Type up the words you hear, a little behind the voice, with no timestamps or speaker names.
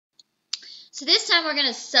So this time we're going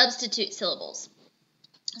to substitute syllables.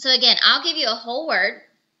 So again, I'll give you a whole word.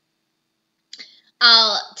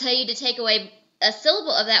 I'll tell you to take away a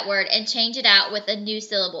syllable of that word and change it out with a new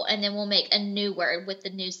syllable, and then we'll make a new word with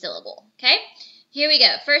the new syllable. Okay? Here we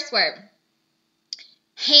go. First word.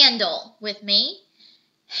 Handle with me.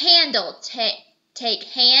 Handle. Take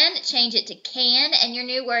hand, change it to can, and your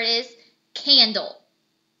new word is candle.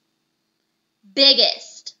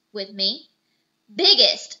 Biggest with me.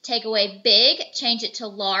 Biggest, take away big, change it to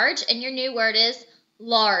large, and your new word is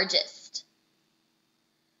largest.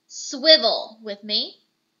 Swivel with me.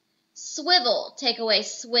 Swivel, take away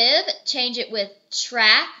swiv, change it with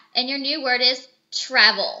tra, and your new word is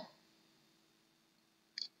travel.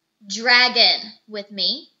 Dragon with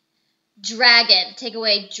me. Dragon, take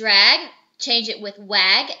away drag, change it with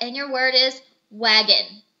wag, and your word is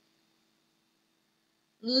wagon.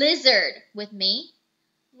 Lizard with me.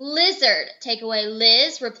 Lizard, take away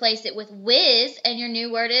Liz, replace it with whiz, and your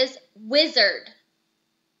new word is wizard.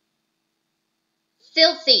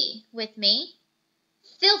 Filthy with me.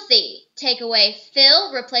 Filthy, take away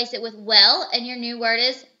fill, replace it with well, and your new word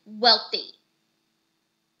is wealthy.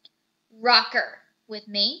 Rocker with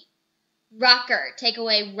me. Rocker, take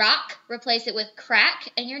away rock, replace it with crack,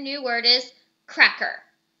 and your new word is cracker.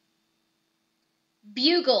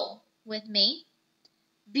 Bugle with me.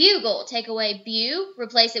 Bugle, take away bew,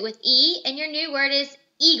 replace it with e, and your new word is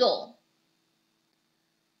eagle.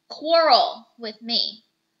 Quarrel with me.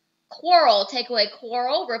 Quarrel, take away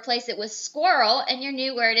quarrel, replace it with squirrel, and your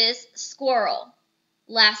new word is squirrel.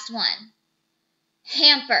 Last one.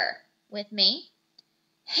 Hamper with me.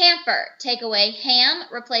 Hamper, take away ham,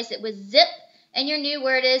 replace it with zip, and your new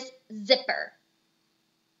word is zipper.